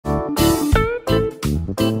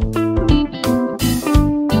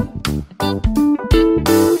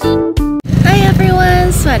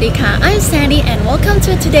Sawadika, I'm Sandy and welcome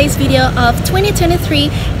to today's video of 2023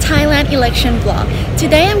 Thailand election vlog.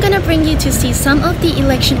 Today I'm gonna bring you to see some of the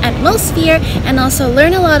election atmosphere and also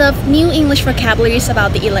learn a lot of new English vocabularies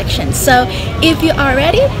about the election. So if you are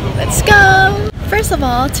ready, let's go! First of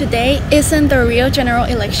all, today isn't the real general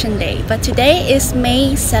election day, but today is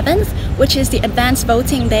May 7th, which is the advanced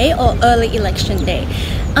voting day or early election day.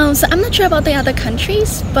 So I'm not sure about the other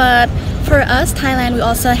countries, but for us, Thailand, we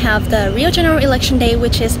also have the real general election day,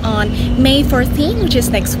 which is on May 14th, which is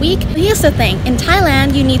next week. Here's the thing, in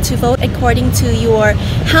Thailand, you need to vote according to your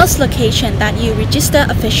house location that you register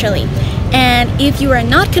officially. And if you are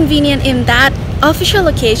not convenient in that official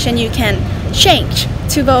location, you can change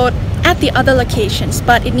to vote at the other locations,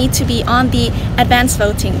 but it needs to be on the advanced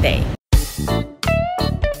voting day.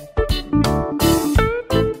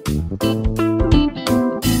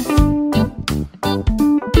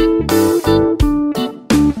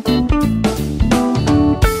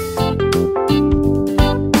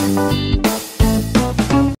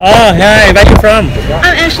 Oh, hi, where are you from?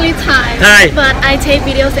 I'm actually Thai, but I take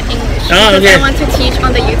videos in English because I want to teach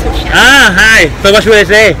on the YouTube channel. Hi, so what should I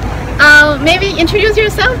say? Maybe introduce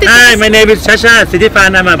yourself. Hi, my name is Chadchart.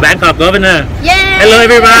 I'm a Bangkok governor. Yeah. Hello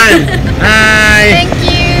everyone. Hi. Thank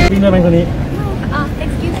you.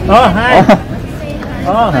 Excuse me. Oh, hi. Say hi.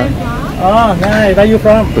 Oh, hi. Where are you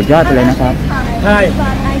from? สุดยอดไปเลยนะครับ Hi.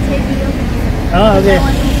 But I take videos in English. Oh, okay.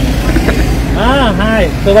 Hi.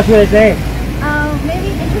 So what should I say? Maybe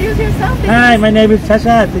introduce yourself. Hi, my name is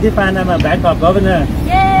Chadchart. I'm a Bangkok governor.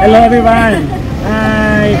 Yeah. Hello everyone.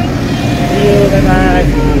 Hi. See you. Bye bye.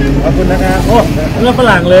 ขอบคุณนะครับโอ้เรื่องฝ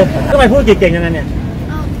รั่งเลยทำไมพูดเก่งๆอย่างนั้นเนี่ย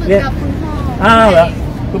ฝึกกับคุณพ่อ เหรอ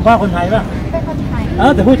คุณพ่อคนไทยป่ะ เป็นคนไทย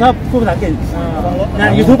แต่พูดชอบพูดภาษาอังกฤษงาน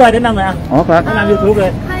ยูทูบไปแนะนำหน่อยอ่ะ อ๋อครับ แนะนำยูทูบเล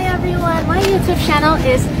ย Hi everyone, my YouTube channel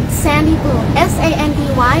is Sandy Boom,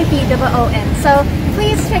 SandyBoom. So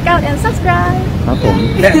please check out and subscribe. ครับผม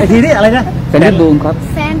เนี่ยไอทีนี่อะไรนะ แซนดี้บูมครับ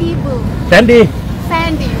Sandy Boom. แซนดี้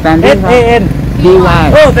Sandy. แซนดี้ S ครับ A N D Y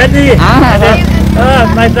โอ้แซนดี้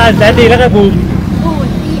ไม่ใช่แซนดี้แล้วก็บูม Boom.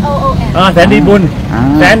 B-O-O-N. แซนดี้บุญ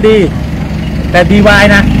แซนดี้แต่ D Y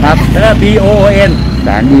นะครับแล้วก็ B O O N แซ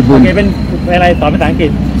นดี้บู โอ ม เคเป็นอะไรสอนภาษาอังกฤ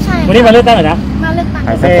ษ ใช่ วันนี้มาเลือกตั้งเหรอนะ มาเลือกตั้ง โ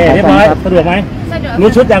อเคเรียบร้อยสะดวกไหม สะดวก รู้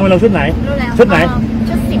ชุดยังไปลงชุดไหน รู้แล้ว ชุดไหน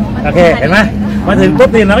ชุดสิว โอเคเห็นไหมมาถึงปุ๊บ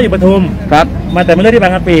นี่เราก็อยู่ปทุม ครับ มาแต่ไม่เลือกที่บา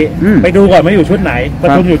งกะปิไปดูก่อนไม่อยู่ชุดไหนป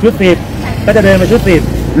ทุมอยู่ชุด10ก็จะเดินไปชุด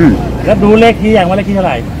10แล้วรู้เลขที่ยังว่าเลขที่เท่าไ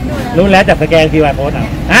หร่รู้แล้วจากสแกน QR code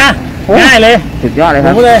ง่ายเลย สุดยอดเลยค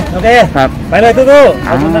รับ รู้เลยโอเค ครับ ไปเลยตู้ๆข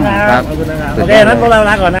อบคุณนะครับขอบคุณนะครับโอเคนั้นพวกเรา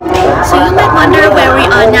ลาก่อนนะ So you might wonder where we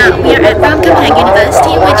are now. We are at Ramkhamhaeng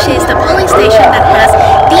University, which is the polling station that has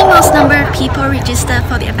the most number of people registered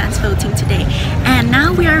for the advanced voting today. And now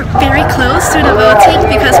we are very close to the voting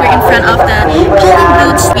because we're in front of the polling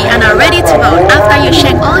booths. We are now ready to vote. After you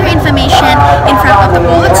check all your information in front of the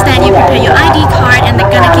booths, then you prepare your ID card and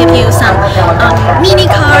they're gonna give you some mini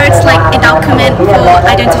cards like a document for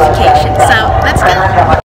identification. So let's go.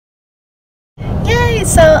 Yay!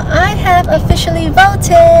 So I have officially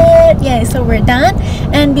voted. Yay! So we're done.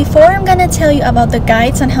 And before I'm gonna tell you about the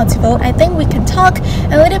guides on how to vote, I think we can talk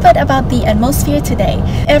a little bit about the atmosphere today.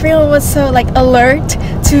 Everyone was so alert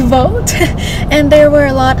to vote, and there were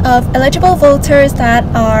a lot of eligible voters that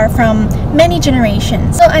are from many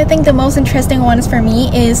generations. So I think the most interesting ones for me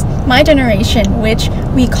is my generation, which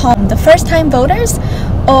we call the first-time voters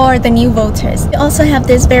or the new voters. We also have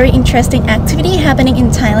this very interesting activity happening in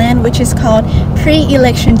Thailand, which is called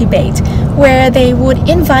pre-election debate, where they would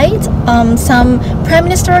invite some prime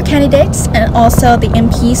minister candidates and also the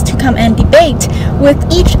MPs to come and debate with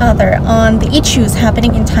each other on the issues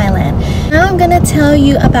happening in Thailand. Now I'm gonna tell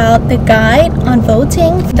you about the guide on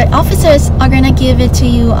voting. The officers are gonna give it to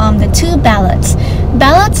you on the two ballots.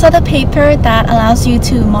 Ballots are the paper that allows you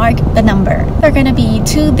to mark the number. They're gonna be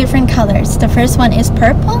two different colors. The first one is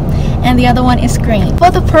purple and the other one is green.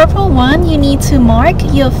 For the purple one, you need to mark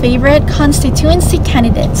your favorite constituency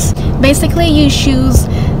candidates. Basically, you choose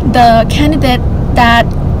the candidate that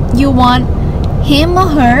you want him or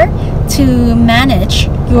her to manage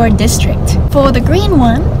your district. For the green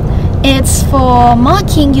one, it's for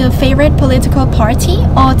marking your favorite political party,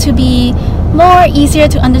 or to be more easier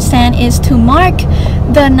to understand is to mark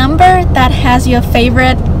the number that has your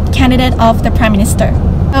favorite candidate of the prime minister.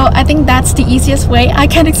 So I think that's the easiest way I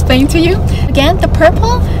can explain to you. Again, the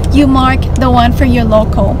purple, you mark the one for your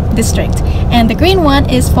local district, and the green one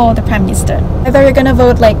is for the prime minister. Whether you're gonna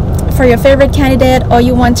vote for your favorite candidate or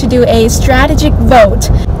you want to do a strategic vote,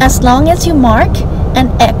 as long as you mark an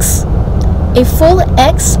X, a full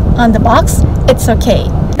X on the box, it's okay.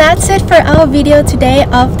 That's it for our video today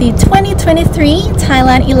of the 2023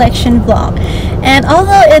 Thailand election vlog. And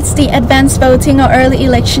although it's the advanced voting or early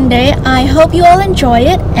election day, I hope you all enjoy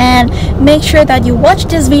it and make sure that you watch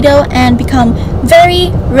this video and become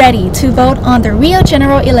very ready to vote on the real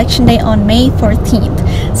general election day on May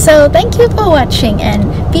 14th. So thank you for watching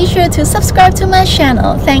and be sure to subscribe to my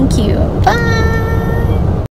channel. Thank you. Bye!